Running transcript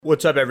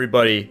What's up,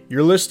 everybody?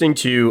 You're listening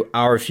to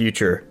Our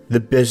Future, the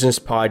business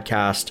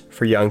podcast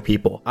for young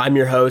people. I'm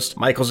your host,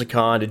 Michael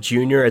Zakand, a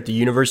junior at the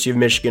University of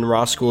Michigan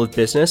Ross School of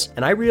Business,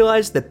 and I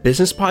realized that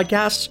business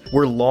podcasts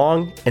were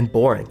long and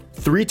boring.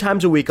 3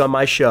 times a week on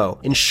my show,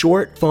 in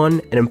short, fun,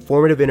 and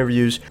informative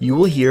interviews, you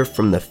will hear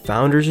from the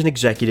founders and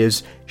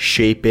executives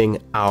shaping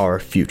our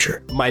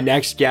future. My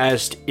next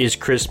guest is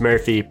Chris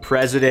Murphy,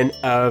 president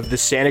of the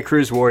Santa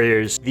Cruz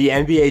Warriors, the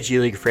NBA G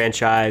League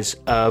franchise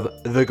of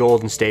the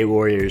Golden State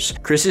Warriors.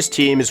 Chris's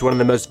team is one of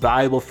the most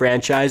valuable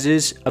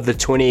franchises of the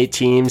 28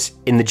 teams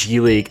in the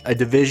G League, a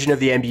division of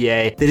the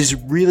NBA that has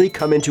really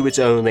come into its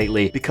own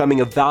lately,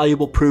 becoming a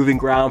valuable proving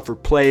ground for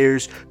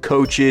players,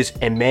 coaches,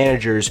 and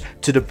managers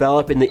to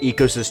develop in the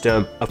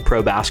ecosystem of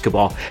pro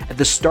basketball. At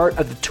the start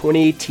of the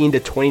 2018 to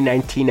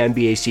 2019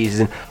 NBA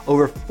season,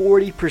 over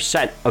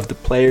 40% of the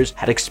players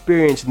had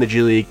experience in the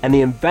G League, and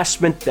the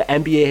investment the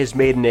NBA has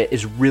made in it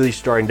is really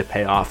starting to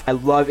pay off. I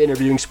love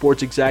interviewing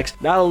sports execs,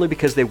 not only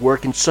because they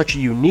work in such a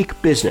unique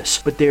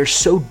business, but they are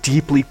so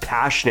deeply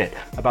passionate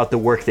about the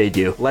work they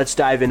do. Let's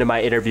dive into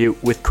my interview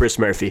with Chris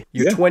Murphy.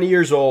 You're 20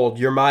 years old,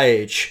 you're my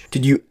age.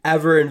 Did you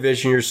ever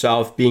envision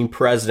yourself being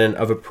president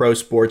of a pro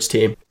sports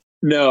team?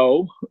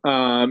 No.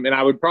 And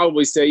I would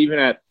probably say even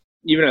at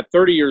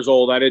 30 years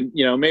old, I didn't,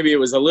 maybe it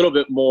was a little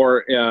bit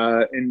more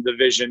in the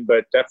vision,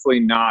 but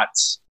definitely not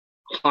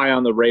high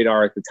on the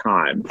radar at the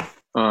time.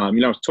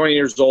 20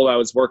 years old, I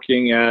was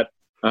working at,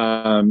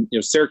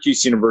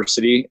 Syracuse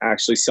University,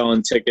 actually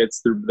selling tickets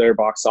through their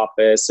box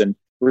office and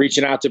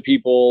reaching out to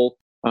people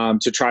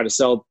to try to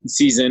sell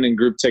season and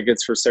group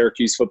tickets for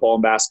Syracuse football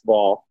and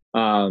basketball.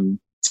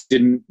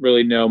 Didn't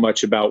really know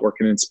much about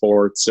working in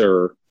sports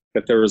or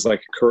that there was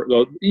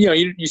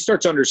you start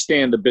to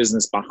understand the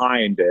business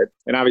behind it.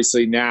 And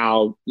obviously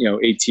now,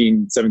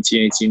 18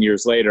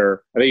 years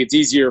later, I think it's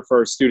easier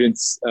for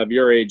students of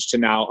your age to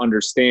now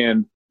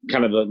understand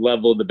kind of the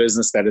level of the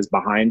business that is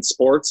behind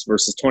sports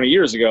versus 20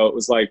 years ago. It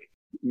was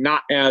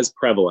not as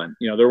prevalent.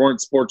 There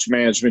weren't sports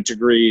management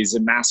degrees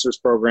and master's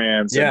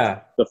programs. Yeah.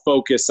 And the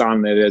focus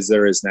on it as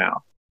there is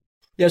now.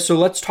 Yeah, so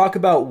let's talk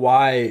about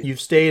why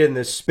you've stayed in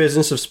this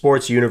business of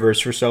sports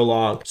universe for so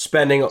long,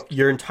 spending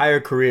your entire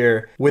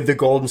career with the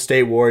Golden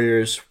State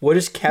Warriors. What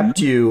has kept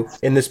you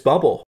in this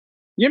bubble?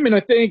 Yeah, I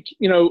think,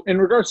 in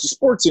regards to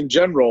sports in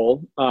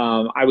general,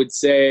 I would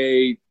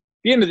say at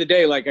the end of the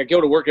day, I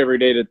go to work every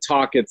day to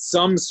talk at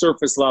some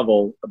surface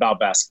level about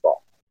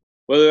basketball,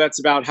 whether that's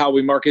about how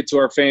we market to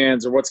our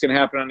fans or what's going to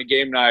happen on a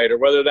game night, or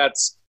whether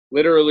that's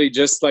literally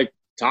just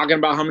talking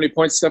about how many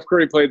points Steph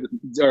Curry played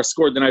or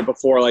scored the night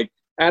before.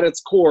 At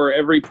its core,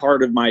 every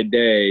part of my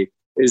day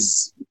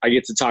is I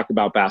get to talk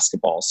about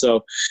basketball.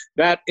 So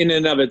that in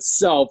and of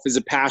itself is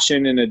a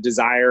passion and a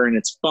desire, and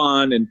it's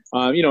fun. And,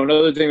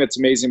 another thing that's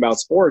amazing about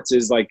sports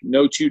is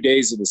no 2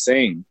 days are the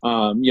same,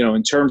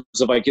 in terms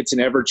of it's an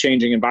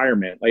ever-changing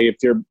environment. If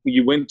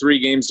you win 3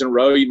 games in a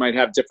row, you might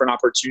have different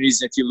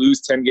opportunities. And if you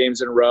lose 10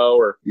 games in a row,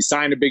 or you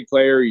sign a big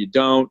player, or you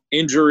don't,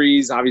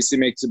 injuries obviously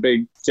makes a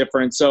big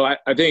difference. So I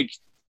think,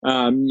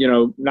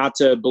 not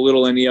to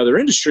belittle any other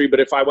industry,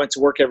 but if I went to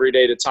work every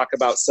day to talk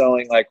about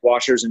selling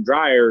washers and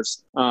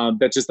dryers,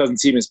 that just doesn't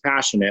seem as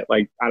passionate.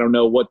 I don't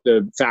know what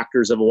the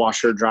factors of a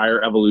washer or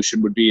dryer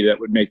evolution would be that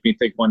would make me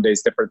think one day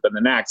is different than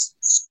the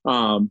next.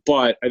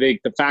 But I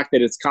think the fact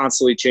that it's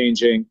constantly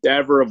changing,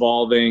 ever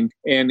evolving,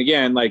 and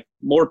again,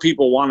 more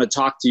people want to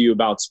talk to you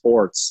about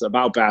sports,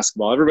 about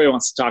basketball. Everybody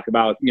wants to talk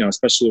about,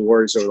 especially the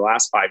Warriors over the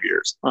last 5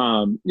 years.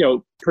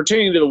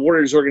 Pertaining to the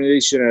Warriors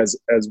organization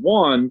as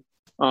one,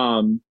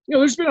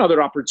 there's been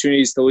other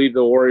opportunities to lead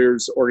the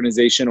Warriors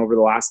organization over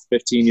the last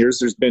 15 years.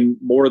 There's been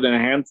more than a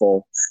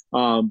handful.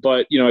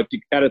 But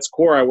at its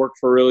core, I work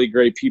for really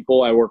great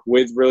people. I work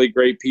with really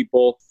great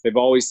people. They've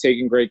always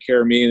taken great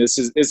care of me. And this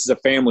is a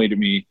family to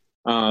me.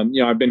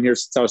 I've been here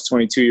since I was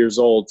 22 years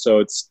old. So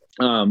it's,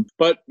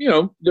 but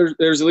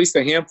there's at least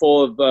a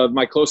handful of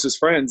my closest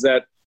friends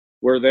that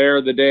were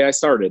there the day I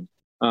started.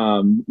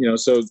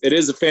 So it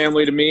is a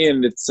family to me,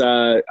 and it's,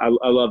 I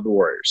love the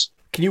Warriors.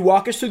 Can you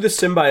walk us through the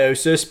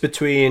symbiosis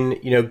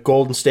between,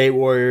 Golden State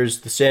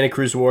Warriors, the Santa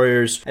Cruz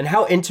Warriors, and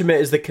how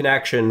intimate is the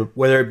connection,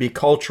 whether it be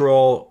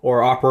cultural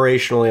or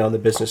operationally on the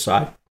business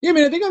side? Yeah,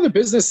 I think on the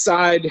business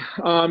side,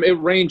 it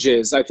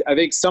ranges. I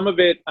think some of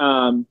it,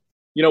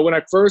 when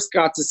I first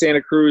got to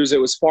Santa Cruz, it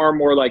was far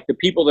more the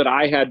people that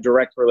I had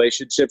direct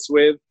relationships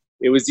with.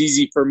 It was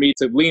easy for me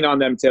to lean on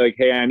them to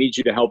hey, I need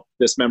you to help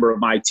this member of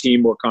my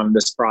team work on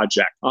this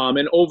project.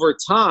 And over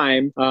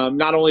time,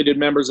 not only did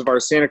members of our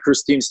Santa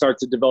Cruz team start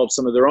to develop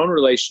some of their own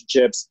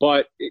relationships,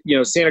 but,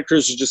 Santa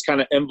Cruz is just kind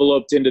of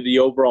enveloped into the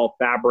overall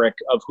fabric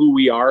of who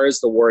we are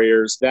as the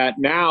Warriors, that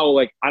now,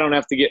 I don't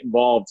have to get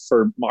involved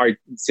for my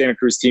Santa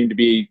Cruz team to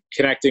be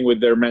connecting with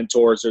their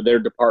mentors or their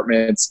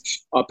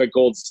departments up at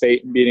Gold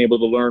State and being able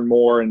to learn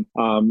more and,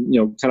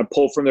 kind of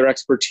pull from their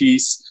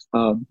expertise.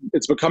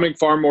 It's becoming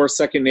far more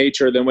second nature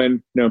than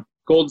when,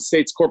 Golden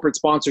State's corporate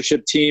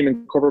sponsorship team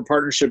and corporate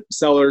partnership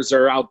sellers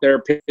are out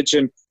there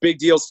pitching big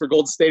deals for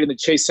Golden State in the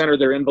Chase Center.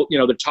 They're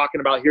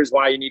talking about here's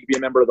why you need to be a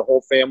member of the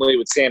whole family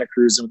with Santa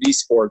Cruz and with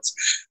esports.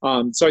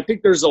 So I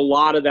think there's a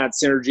lot of that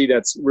synergy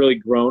that's really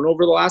grown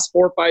over the last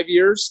 4 or 5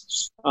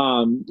 years.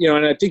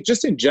 And I think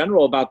just in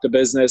general about the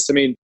business, I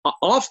mean,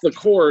 off the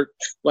court,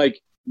 like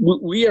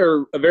we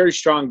are a very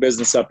strong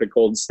business up at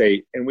Golden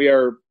State, and we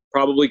are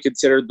probably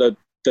considered the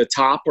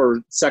top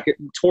or second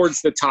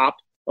towards the top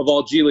of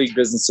all G League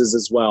businesses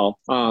as well.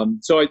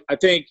 So I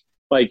think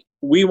like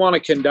we want to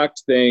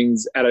conduct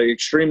things at an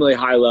extremely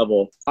high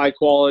level, high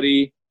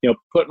quality,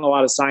 putting a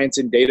lot of science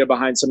and data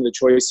behind some of the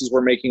choices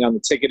we're making on the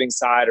ticketing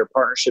side or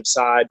partnership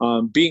side,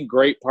 being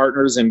great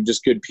partners and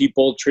just good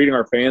people, treating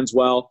our fans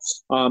well.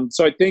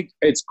 So I think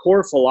it's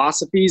core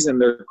philosophies and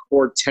their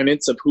core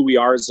tenets of who we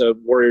are as a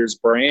Warriors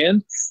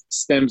brand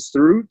stems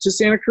through to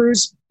Santa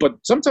Cruz, but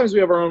sometimes we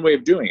have our own way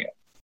of doing it.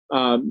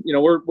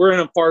 We're in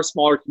a far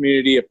smaller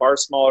community, a far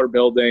smaller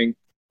building.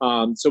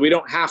 So we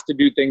don't have to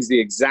do things the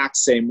exact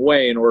same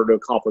way in order to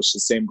accomplish the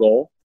same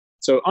goal.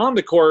 So on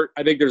the court,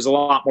 I think there's a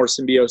lot more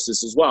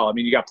symbiosis as well. I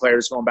mean, you got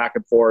players going back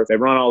and forth. They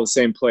run all the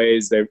same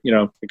plays. The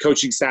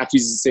coaching staff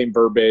uses the same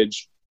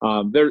verbiage.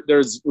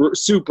 There's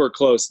super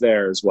close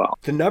there as well.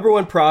 The number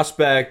one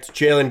prospect,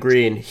 Jalen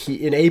Green,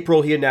 in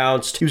April, he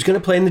announced he was going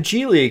to play in the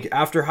G League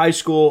after high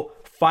school.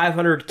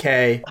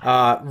 $500K,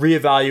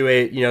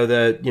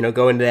 reevaluate,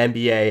 go into the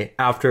NBA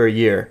after a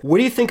year. What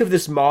do you think of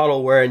this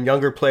model wherein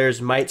younger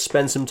players might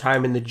spend some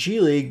time in the G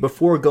League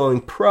before going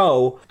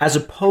pro, as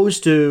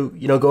opposed to,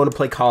 going to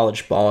play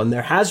college ball? And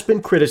there has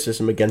been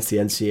criticism against the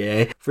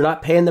NCAA for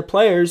not paying the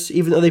players,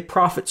 even though they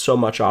profit so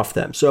much off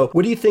them. So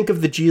what do you think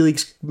of the G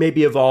League's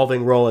maybe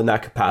evolving role in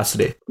that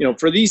capacity?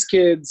 For these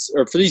kids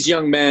or for these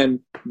young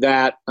men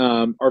that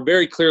are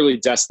very clearly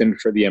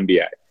destined for the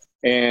NBA.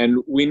 And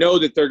we know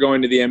that they're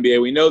going to the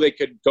NBA. We know they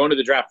could go into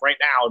the draft right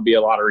now and be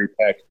a lottery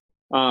pick.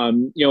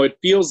 It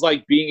feels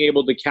like being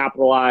able to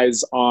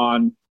capitalize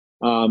on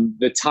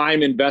the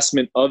time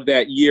investment of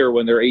that year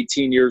when they're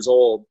 18 years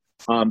old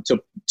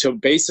to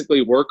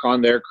basically work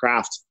on their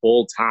craft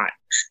full time,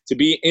 to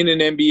be in an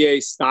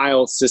NBA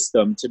style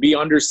system, to be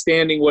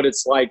understanding what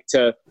it's like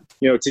to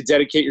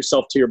dedicate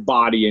yourself to your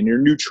body and your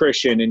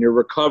nutrition and your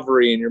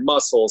recovery and your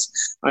muscles.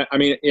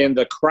 And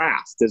the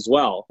craft as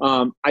well.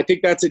 I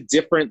think that's a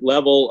different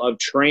level of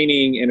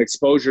training and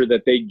exposure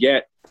that they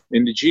get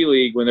in the G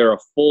League when they're a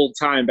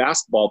full-time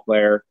basketball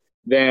player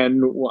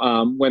than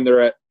when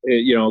they're at,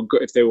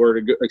 if they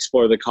were to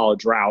explore the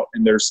college route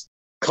and there's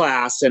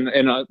class and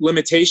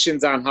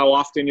limitations on how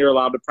often you're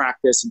allowed to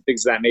practice and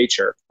things of that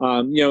nature.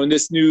 In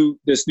this new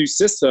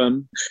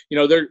system,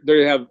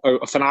 they have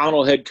a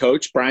phenomenal head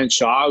coach, Brian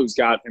Shaw, who's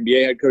got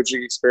NBA head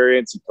coaching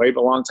experience. He played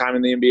a long time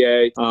in the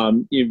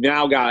NBA. You've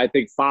now got, I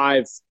think,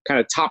 5 kind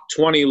of top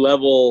 20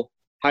 level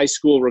high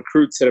school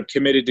recruits that have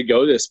committed to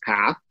go this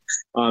path.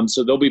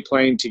 So they'll be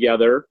playing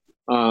together.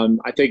 I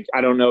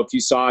don't know if you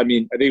saw, I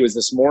think it was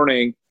this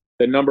morning,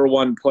 the number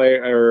one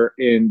player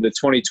in the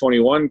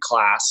 2021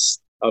 class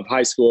of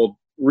high school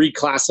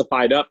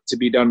reclassified up to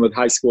be done with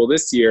high school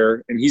this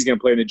year, and he's going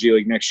to play in the G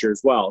League next year as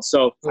well.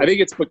 So I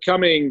think it's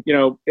becoming,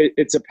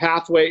 it's a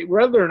pathway,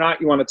 whether or not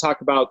you want to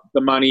talk about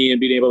the money and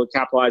being able to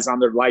capitalize on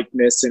their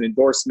likeness and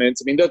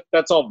endorsements.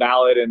 That's all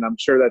valid, and I'm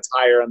sure that's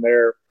higher on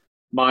their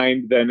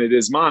mind than it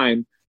is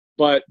mine.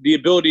 But the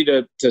ability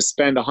to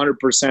spend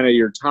 100% of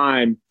your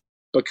time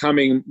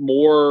becoming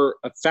more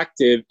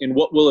effective in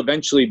what will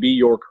eventually be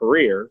your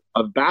career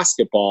of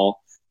basketball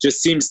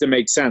just seems to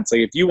make sense.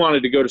 Like if you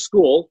wanted to go to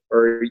school,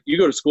 or you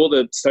go to school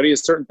to study a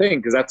certain thing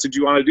because that's what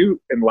you want to do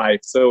in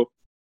life. So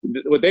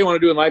what they want to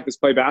do in life is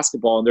play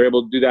basketball, and they're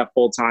able to do that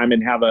full time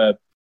and have an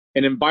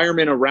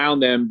environment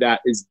around them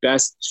that is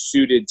best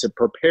suited to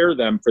prepare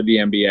them for the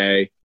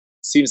NBA.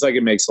 Seems like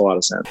it makes a lot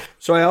of sense.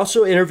 So I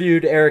also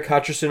interviewed Eric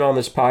Hutcherson on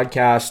this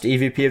podcast,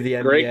 EVP of the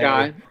NBA. Great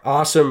guy.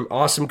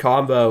 Awesome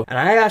combo. And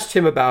I asked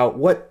him about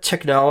what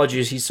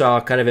technologies he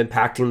saw kind of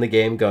impacting the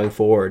game going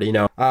forward.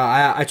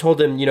 I told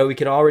him, we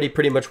can already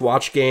pretty much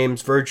watch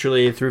games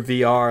virtually through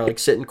VR, like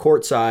sitting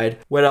courtside.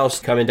 What else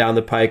coming down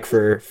the pike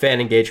for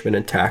fan engagement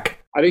and tech?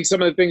 I think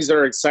some of the things that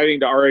are exciting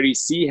to already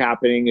see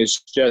happening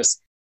is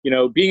just,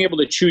 being able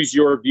to choose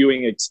your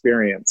viewing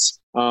experience.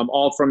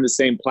 All from the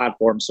same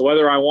platform. So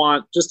whether I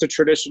want just a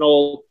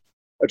traditional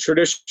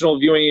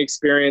viewing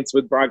experience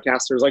with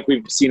broadcasters like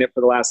we've seen it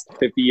for the last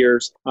 50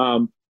 years,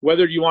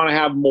 whether you want to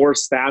have more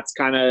stats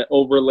kind of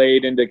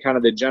overlaid into kind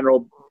of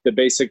the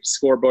basic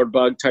scoreboard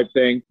bug type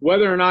thing,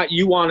 whether or not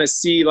you want to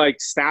see like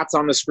stats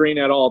on the screen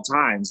at all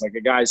times, like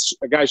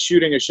a guy's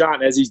shooting a shot,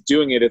 and as he's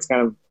doing it, it's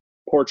kind of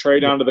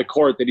portrayed onto the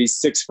court that he's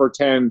 6 for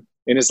 10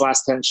 in his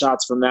last 10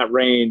 shots from that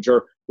range,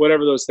 or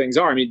whatever those things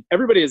are.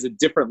 Everybody has a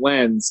different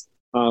lens.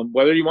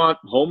 Whether you want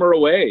home or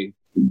away,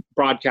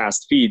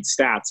 broadcast, feed,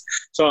 stats.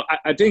 So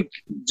I think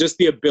just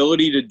the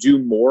ability to do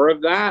more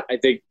of that, I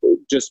think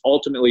just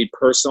ultimately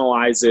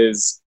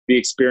personalizes the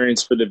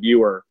experience for the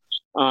viewer.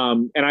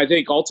 And I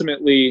think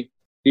ultimately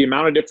the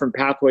amount of different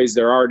pathways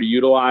there are to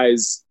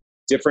utilize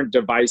different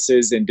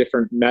devices and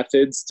different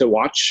methods to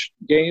watch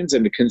games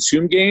and to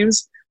consume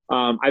games.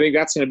 I think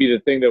that's going to be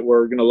the thing that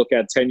we're going to look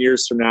at 10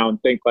 years from now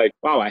and think like,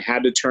 wow, I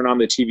had to turn on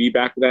the TV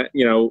back then,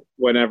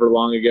 whenever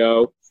long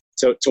ago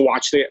to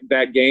watch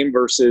that game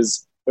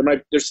versus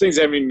there's things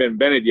that haven't even been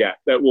invented yet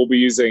that we'll be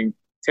using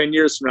 10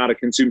 years from now to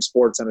consume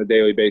sports on a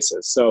daily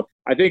basis. So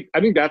I think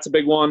that's a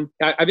big one.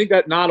 I think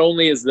that not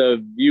only is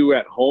the view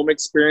at home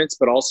experience,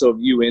 but also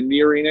view in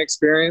the arena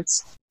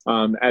experience.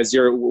 As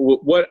you're,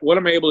 what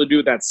am I able to do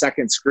with that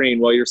second screen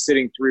while you're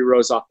sitting 3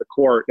 rows off the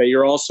court, that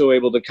you're also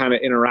able to kind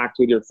of interact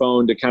with your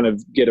phone to kind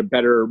of get a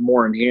better,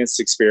 more enhanced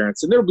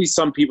experience. And there'll be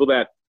some people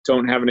that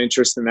don't have an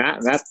interest in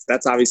that, and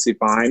that's obviously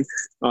fine.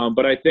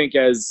 But I think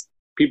as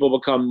people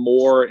become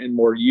more and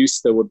more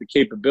used to with the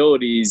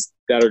capabilities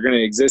that are going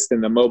to exist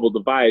in the mobile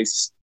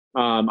device,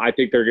 I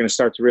think they're going to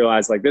start to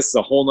realize like this is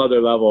a whole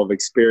nother level of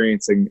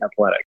experiencing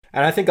athletic.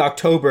 And I think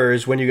October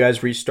is when you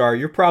guys restart.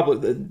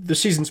 The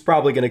season's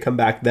probably going to come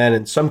back then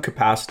in some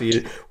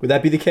capacity. Would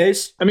that be the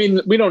case? I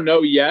mean, we don't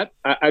know yet.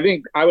 I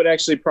think I would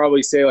actually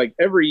probably say like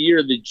every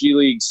year the G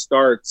League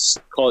starts,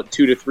 call it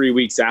 2 to 3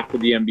 weeks after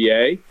the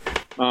NBA.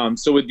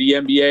 So with the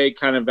NBA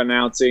kind of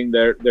announcing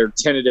their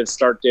tentative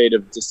start date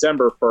of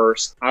December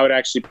 1st, I would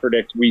actually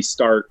predict we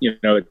start,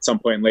 at some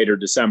point later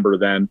December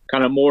then,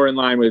 kind of more in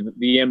line with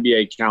the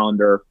NBA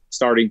calendar,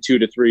 starting 2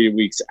 to 3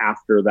 weeks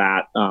after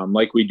that,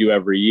 like we do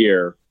every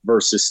year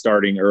versus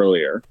starting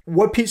earlier.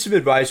 What piece of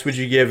advice would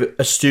you give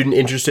a student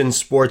interested in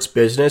sports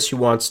business who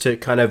wants to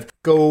kind of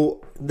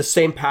go the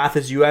same path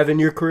as you have in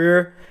your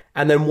career?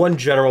 And then one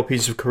general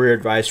piece of career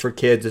advice for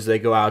kids as they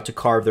go out to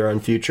carve their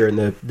own future in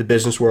the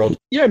business world.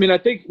 Yeah, I mean, I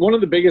think one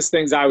of the biggest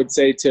things I would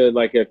say to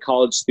like a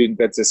college student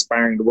that's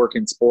aspiring to work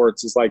in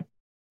sports is like,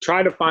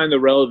 try to find the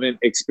relevant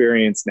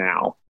experience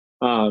now.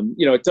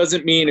 It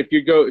doesn't mean if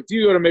you go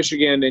to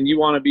Michigan and you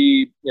want to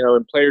be,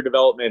 in player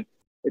development,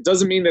 it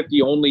doesn't mean that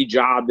the only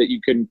job that you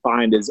can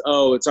find is,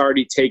 it's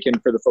already taken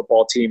for the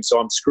football team, so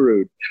I'm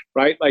screwed,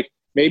 right? Like,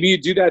 maybe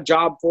you do that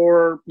job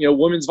for,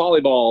 women's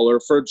volleyball or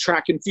for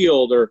track and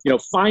field, or,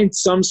 find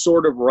some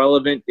sort of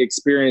relevant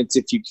experience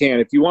if you can.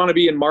 If you want to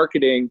be in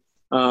marketing,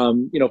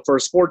 for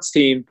a sports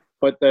team,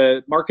 but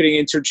the marketing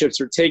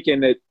internships are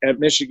taken at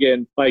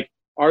Michigan, like,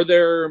 are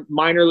there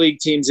minor league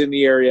teams in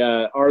the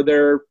area? Are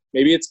there,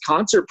 maybe it's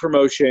concert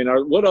promotion,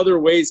 or what other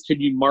ways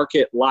could you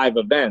market live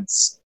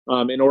events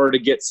in order to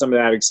get some of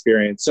that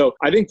experience? So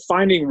I think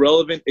finding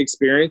relevant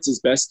experience as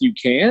best you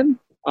can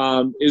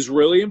is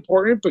really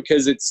important,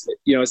 because it's,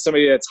 as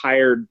somebody that's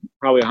hired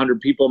probably 100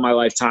 people in my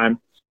lifetime,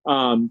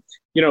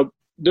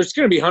 there's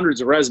going to be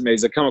hundreds of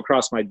resumes that come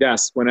across my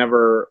desk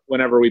whenever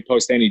we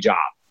post any job,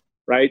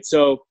 right?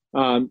 So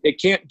it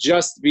can't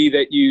just be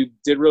that you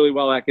did really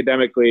well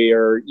academically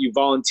or you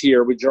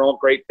volunteer, which are all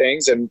great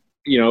things. And,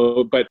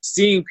 but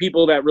seeing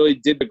people that really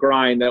did the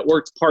grind, that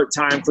worked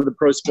part-time for the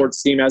pro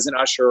sports team as an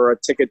usher or a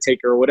ticket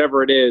taker or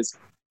whatever it is,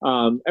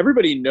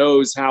 everybody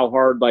knows how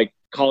hard like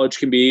college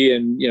can be,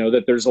 and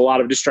that there's a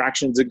lot of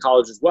distractions in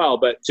college as well.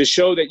 But to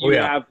show that you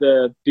have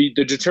the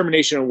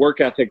determination and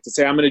work ethic to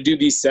say, I'm going to do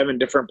these 7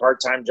 different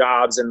part-time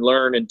jobs and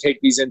learn and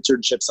take these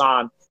internships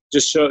on,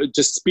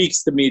 just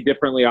speaks to me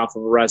differently off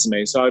of a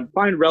resume. So I'd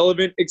find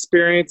relevant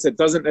experience. That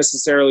doesn't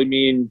necessarily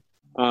mean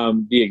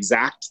the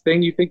exact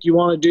thing you think you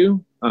want to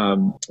do.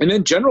 And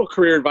then general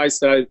career advice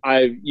that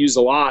I use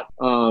a lot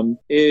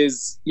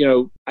is,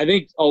 I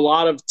think a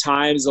lot of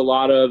times, a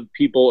lot of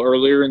people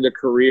earlier in their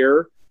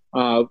career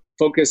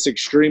focus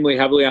extremely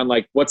heavily on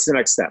like, what's the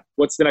next step?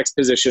 What's the next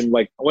position?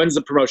 Like, when's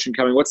the promotion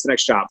coming? What's the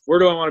next job? Where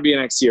do I want to be in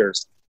next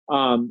years?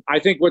 I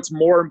think what's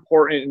more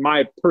important, in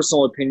my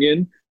personal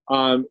opinion,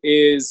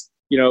 is,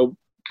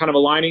 kind of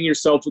aligning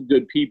yourself with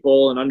good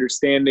people and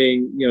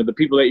understanding, the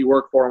people that you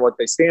work for and what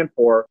they stand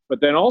for.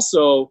 But then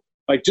also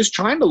like just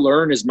trying to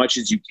learn as much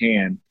as you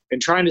can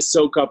and trying to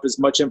soak up as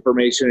much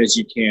information as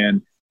you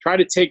can. Try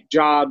to take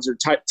jobs or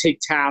take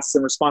tasks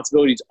and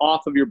responsibilities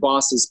off of your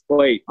boss's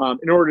plate.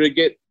 In order to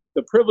get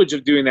the privilege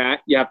of doing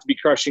that, you have to be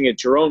crushing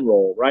it your own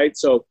role, right?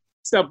 So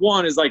step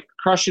 1 is like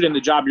crush it in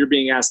the job you're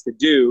being asked to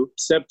do.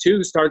 Step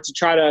 2 starts to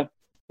try to,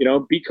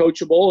 be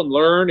coachable and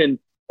learn and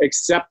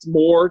accept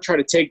more, try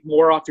to take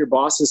more off your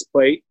boss's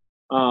plate.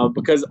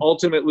 Because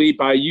ultimately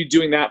by you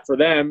doing that for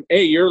them,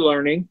 you're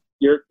learning,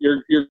 you're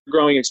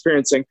growing,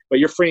 experiencing, but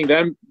you're freeing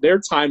their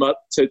time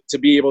up to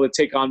be able to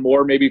take on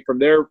more, maybe from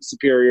their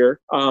superior.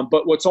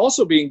 But what's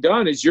also being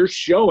done is you're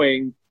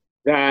showing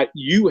that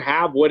you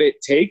have what it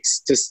takes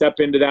to step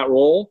into that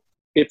role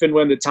if and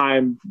when the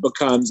time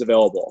becomes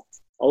available.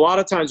 A lot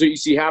of times what you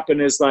see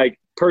happen is like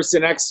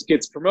person X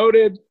gets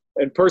promoted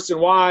and person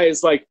Y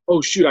is like,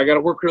 oh shoot, I got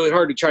to work really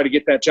hard to try to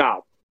get that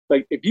job.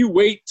 Like if you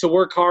wait to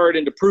work hard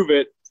and to prove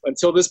it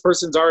until this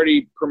person's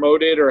already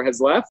promoted or has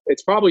left,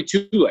 it's probably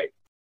too late,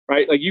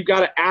 right? Like you've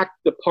got to act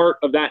the part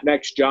of that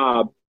next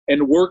job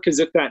and work as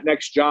if that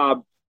next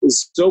job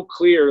is so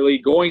clearly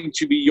going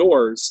to be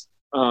yours.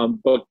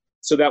 But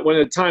so that when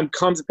the time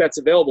comes that's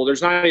available,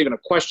 there's not even a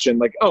question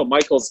like, oh,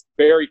 Michael's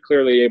very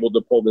clearly able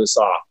to pull this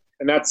off.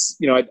 And that's,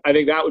 I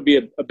think that would be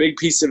a big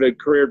piece of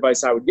career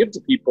advice I would give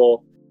to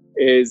people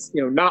is,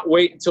 not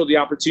wait until the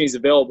opportunity is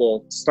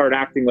available. Start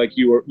acting like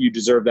you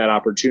deserve that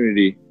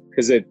opportunity,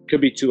 because it could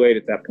be too late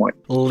at that point.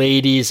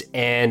 Ladies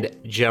and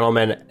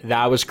gentlemen,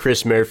 that was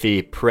Chris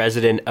Murphy,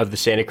 president of the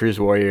Santa Cruz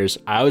Warriors.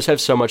 I always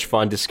have so much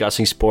fun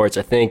discussing sports.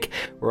 I think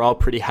we're all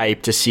pretty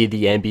hyped to see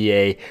the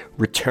NBA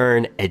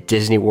return at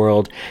Disney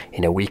World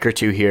in a week or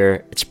two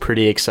here. It's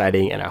pretty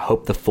exciting, and I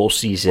hope the full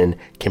season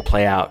can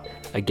play out.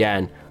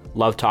 Again,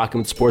 love talking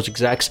with sports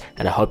execs,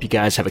 and I hope you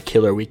guys have a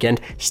killer weekend.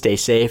 Stay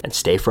safe and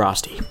stay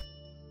frosty.